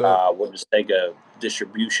 That's dope. We'll just take a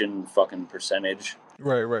distribution fucking percentage.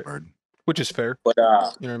 Right. Which is fair. But you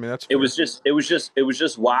know what I mean? That's fair. It was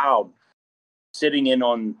just wild sitting in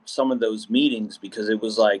on some of those meetings, because it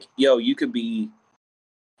was like, yo, you could be,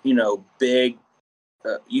 you know, big,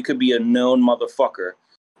 you could be a known motherfucker,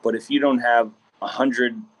 but if you don't have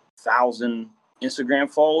 100,000 Instagram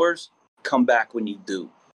followers, come back when you do.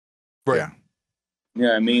 Right. Yeah. You know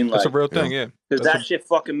what I mean? Like, that's a real thing, yeah. Because that shit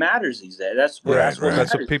fucking matters these days. That's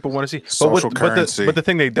what people want to see. Social currency. But the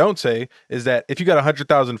thing they don't say is that if you got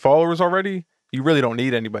 100,000 followers already, you really don't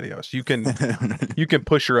need anybody else. You can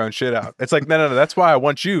push your own shit out. It's like, no. That's why I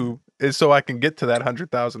want you, is so I can get to that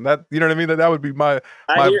 100,000. That, you know what I mean? That would be my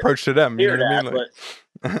approach to them. You know what I mean?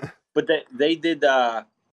 Like, but they did.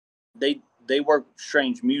 They work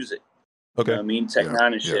Strange Music. Okay. You know what I mean? Tech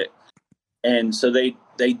Nine and shit. And so they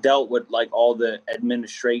dealt with like all the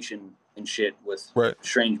administration and shit with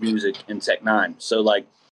Strange Music and Tech Nine. So like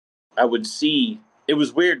I would see, it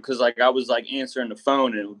was weird because like I was like answering the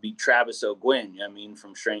phone and it would be Travis O'Gwen, you know what I mean,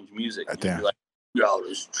 from Strange Music. And you'd be like, yo,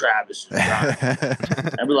 this is Travis.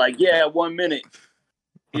 I'd be like, yeah, 1 minute.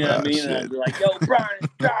 You know what I mean? And I'd be like, yo, Brian,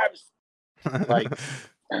 it's Travis. Like,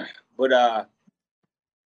 but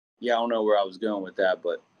yeah, I don't know where I was going with that,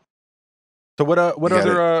 but. So what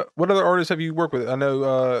other artists have you worked with? I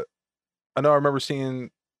know I remember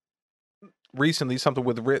seeing recently something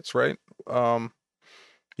with Ritz, right?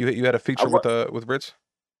 You had a feature with Ritz.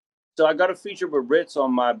 So I got a feature with Ritz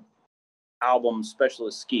on my album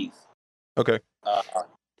Specialist Skeef. Okay.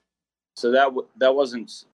 So that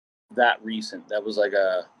wasn't that recent. That was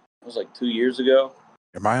like 2 years ago.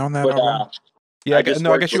 Am I on that album? Yeah, I guess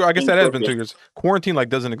that has been 2 years. Quarantine like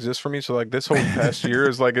doesn't exist for me, so like this whole past year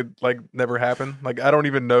is like it like never happened. Like I don't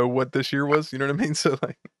even know what this year was. You know what I mean? So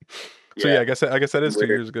like, so yeah, I guess that is 2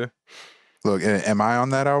 years ago. Look, am I on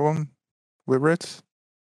that album with Ritz?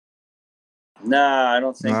 Nah, I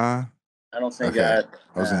don't think. Nah. I don't think. Okay.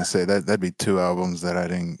 I was gonna say that'd be 2 albums that I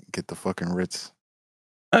didn't get the fucking Ritz.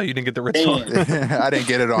 Oh, you didn't get the Ritz one? I didn't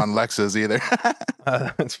get it on Lexus either.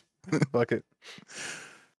 Fuck it.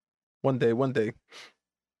 One day.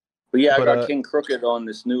 But yeah, I got King Crooked on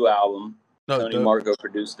this new album. Tony Marco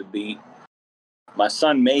produced the beat. My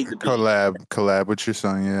son made the beat. Collab with your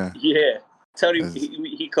son, yeah. Yeah. Tony,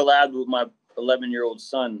 he collabed with my 11-year-old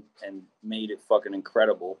son and made it fucking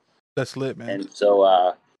incredible. That's lit, man. And so,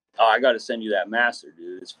 I got to send you that master,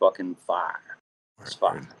 dude. It's fucking fire. It's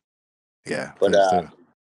fire. Yeah. But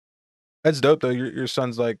that's dope though. Your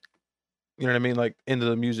son's like, you know what I mean, like into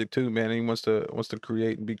the music too, man. And he wants to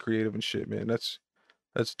create and be creative and shit, man. That's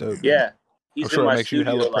dope. Yeah, man. he's in my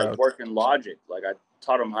studio, like working Logic. Like I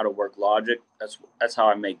taught him how to work Logic. That's how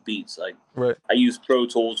I make beats. Like I use Pro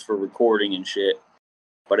Tools for recording and shit,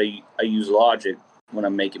 but I use Logic when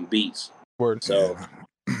I'm making beats. Word. So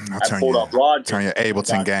I pulled up Logic. Turn your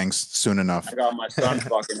Ableton gangs soon enough. I got my son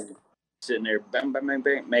fucking sitting there, bang, bang, bang,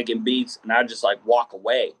 bang, making beats, and I just like walk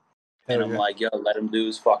away. And I'm like, yo, let him do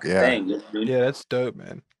his fucking thing. You know what I mean? Yeah, that's dope,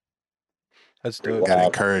 man. That's dope. Gotta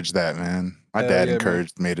encourage that, man. My dad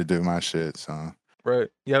encouraged me to do my shit, so. Right.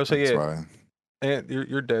 Yeah, I would say, why. And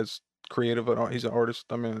your dad's creative. He's an artist.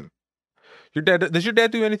 I mean, does your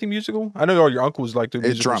dad do anything musical? I know all your uncles like do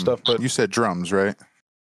musical stuff, but. You said drums, right?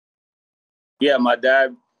 Yeah, my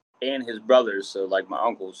dad and his brothers, so like my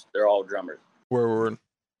uncles, they're all drummers. Word.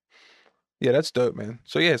 Yeah, that's dope, man.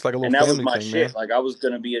 So yeah, it's like a little family thing, man. And that was my shit. Like I was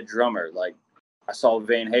gonna be a drummer. Like I saw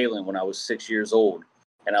Van Halen when I was 6 years old,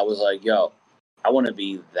 and I was like, yo, I want to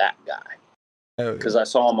be that guy. Because I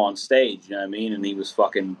saw him on stage, you know what I mean? And he was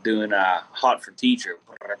fucking doing Hot for Teacher.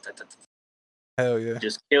 Hell yeah.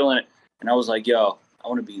 Just killing it. And I was like, yo, I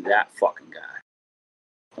want to be that fucking guy.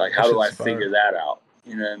 Like, how do I figure that out?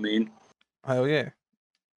 You know what I mean? Hell yeah.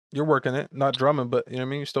 You're working it, not drumming, but you know what I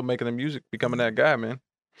mean? You're still making the music, becoming that guy, man.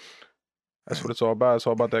 That's what it's all about. It's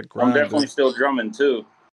all about that grind. I'm definitely still drumming too.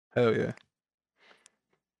 Hell yeah.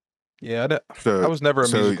 Yeah, I was never a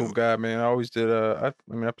musical guy, man. I always did. I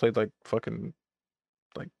played like fucking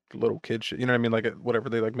like little kid shit. You know what I mean? Like whatever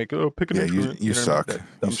they like make. Pick an instrument. You suck.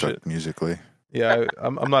 You suck musically. Yeah,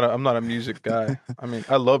 I'm not a music guy. I mean,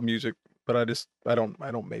 I love music, but I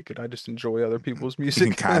don't make it. I just enjoy other people's music. You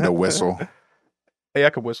can kind of whistle. Hey, I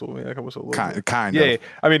can whistle. Yeah, I can whistle a little bit. Kind of. Yeah,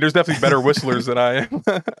 I mean, there's definitely better whistlers than I am.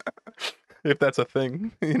 If that's a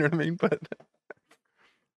thing, you know what I mean? But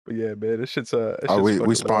yeah, man, this shit's Are we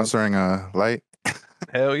sponsoring a light?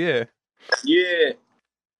 Hell yeah. Yeah.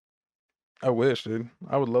 I wish, dude.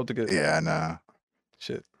 I would love to get. Yeah, nah.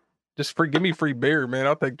 Shit. Just give me free beer, man.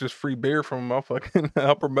 I'll take just free beer from them.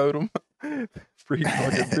 I'll promote them. Free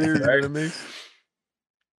fucking beer, you know what I mean?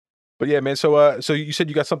 But yeah, man. So you said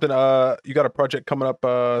you got something. You got a project coming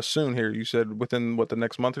up soon here. You said within the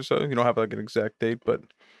next month or so. You don't have like an exact date, but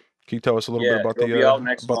can you tell us a little bit about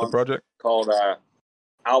the project? Called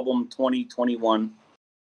Album 2021.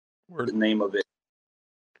 The name of it.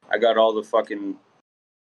 I got all the fucking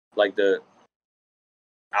like the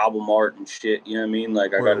album art and shit. You know what I mean?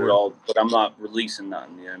 Like I got it all, but I'm not releasing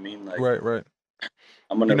nothing. You know what I mean? Like right.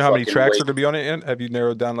 I'm gonna. You know how many tracks are to be on it yet? Have you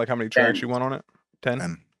narrowed down like how many tracks 10. You want on it?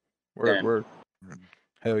 10. Word.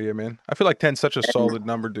 Hell yeah, man. I feel like 10's such a solid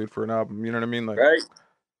number, dude, for an album. You know what I mean? Like, right.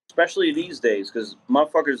 Especially these days, because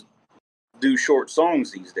motherfuckers do short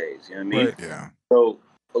songs these days. You know what I mean? Right. Yeah. So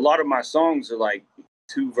a lot of my songs are like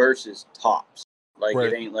 2 verses tops. Like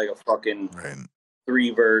it ain't like a fucking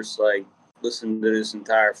 3 verse. Like listen to this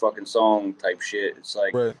entire fucking song type shit. It's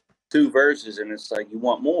like 2 verses, and it's like you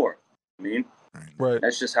want more. I mean,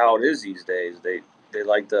 that's just how it is these days. They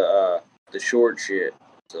like the short shit.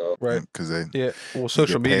 So because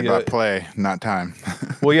social media by play, not time.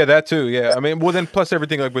 Well, yeah, that too. Yeah, I mean, well, then plus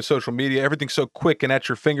everything like with social media, everything's so quick and at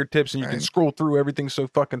your fingertips, and you can scroll through everything so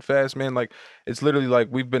fucking fast, man. Like it's literally like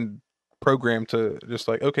we've been programmed to just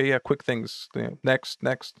like, okay, yeah, quick things. You know, next.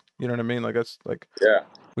 You know what I mean? Like that's like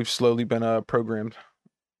we've slowly been programmed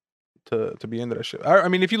to be into that shit. I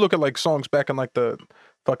mean, if you look at like songs back in like the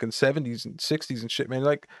fucking 70s and 60s and shit, man,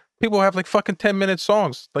 like people have like fucking 10-minute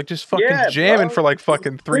songs, like just fucking jamming for like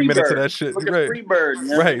fucking 3 minutes of that shit. Look at Freebird, you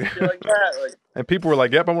know? Right. Shit like that. Like, and people were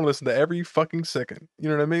like, yep, I want to listen to every fucking second. You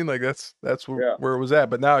know what I mean? Like that's where it was at.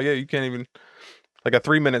 But now, yeah, you can't even like a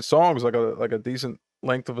 3-minute song is like a decent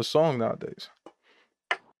length of a song nowadays.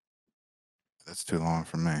 That's too long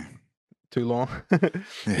for me. too long.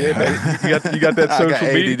 Yeah, man. You got that social I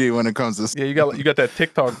got media. ADD when it comes to. Yeah, you got that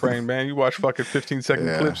TikTok brain, man. You watch fucking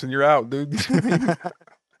 15-second clips and you're out, dude.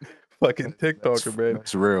 Fucking TikToker, man.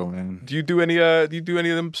 That's real, man. Do you do any of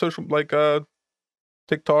them social like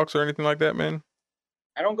TikToks or anything like that, man?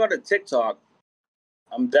 I don't go to TikTok.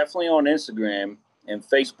 I'm definitely on Instagram and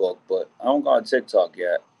Facebook, but I don't go on TikTok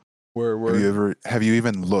yet. Where have you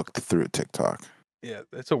even looked through TikTok? Yeah,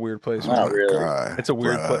 it's a weird place. Not really. God, it's a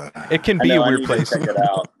weird place. It can be a weird place. Check it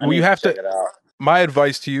out. Well, you have to. My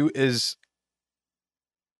advice to you is,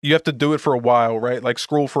 you have to do it for a while, right? Like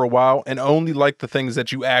scroll for a while and only like the things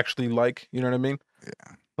that you actually like. You know what I mean?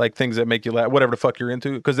 Yeah. Like things that make you laugh, whatever the fuck you're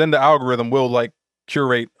into, because then the algorithm will like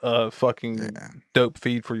curate a fucking dope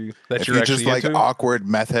feed for you that you're actually into. Just like awkward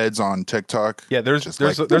meth heads on TikTok. Yeah, there's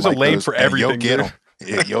a lane for everything. You'll get them.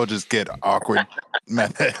 You'll just get awkward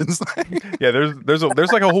methods. Yeah,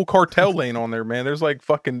 there's like a whole cartel lane on there, man. There's like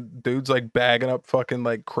fucking dudes like bagging up fucking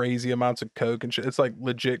like crazy amounts of coke and shit. It's like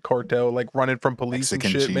legit cartel, like running from police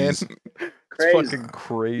Mexican and shit, cheese. Man. Crazy. It's fucking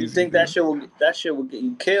crazy. You think that shit will get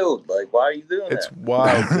you killed? Like, why are you doing that? It's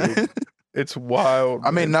wild, dude. It's wild. I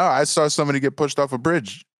mean, no, I saw somebody get pushed off a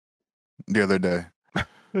bridge the other day.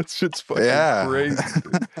 That shit's fucking crazy.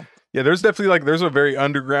 Dude. Yeah, there's definitely like there's a very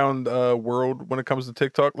underground world when it comes to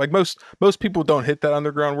TikTok. Like most people don't hit that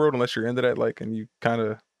underground world unless you're into that, like, and you kind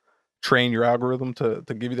of train your algorithm to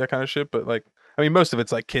give you that kind of shit. But like, I mean, most of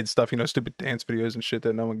it's like kid stuff, you know, stupid dance videos and shit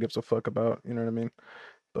that no one gives a fuck about. You know what I mean?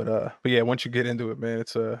 But yeah, once you get into it, man,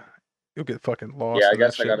 it's you'll get fucking lost. Yeah, I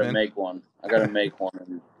guess I gotta make one. I gotta make one.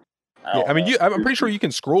 And I mean, I'm pretty sure you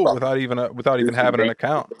can scroll without even having an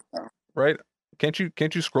account, right? Can't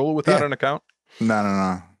you scroll without an account?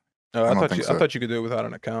 No. Oh, I thought you could do it without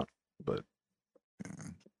an account, but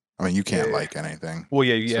I mean, you can't like anything. Well,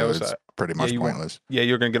 yeah, so it's pretty much pointless. Yeah,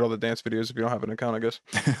 you're gonna get all the dance videos if you don't have an account, I guess.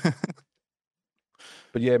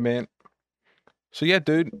 But yeah, man. So yeah,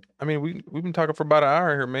 dude. I mean, we've been talking for about an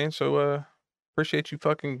hour here, man. So appreciate you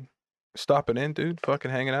fucking stopping in, dude. Fucking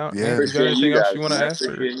hanging out. Yeah. You got anything else you want to ask?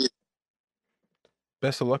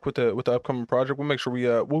 Best of luck with the upcoming project. We'll make sure we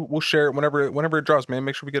we'll share it whenever it drops, man.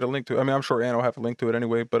 Make sure we get a link to it. I mean, I'm sure Ann will have a link to it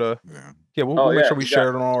anyway, but we'll make sure we share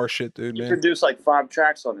it on all our shit, dude. You produced like 5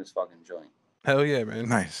 tracks on this fucking joint. Hell yeah, man.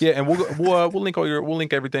 Nice. Yeah, and we'll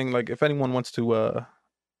link everything. Like if anyone wants to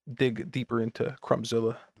dig deeper into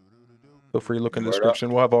Crumbzilla, feel free to look in the description.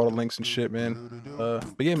 We'll have all the links and shit, man.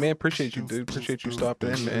 But yeah, man, appreciate you, dude. Appreciate you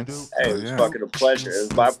stopping in, man. Hey, it was fucking a pleasure. It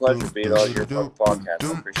was my pleasure being on your fucking podcast.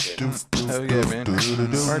 I appreciate it. Hell yeah, man. All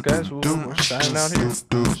right, guys, we're signing out here. See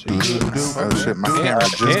you. Oh shit, my camera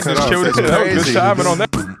just cut off. That was good timing on that.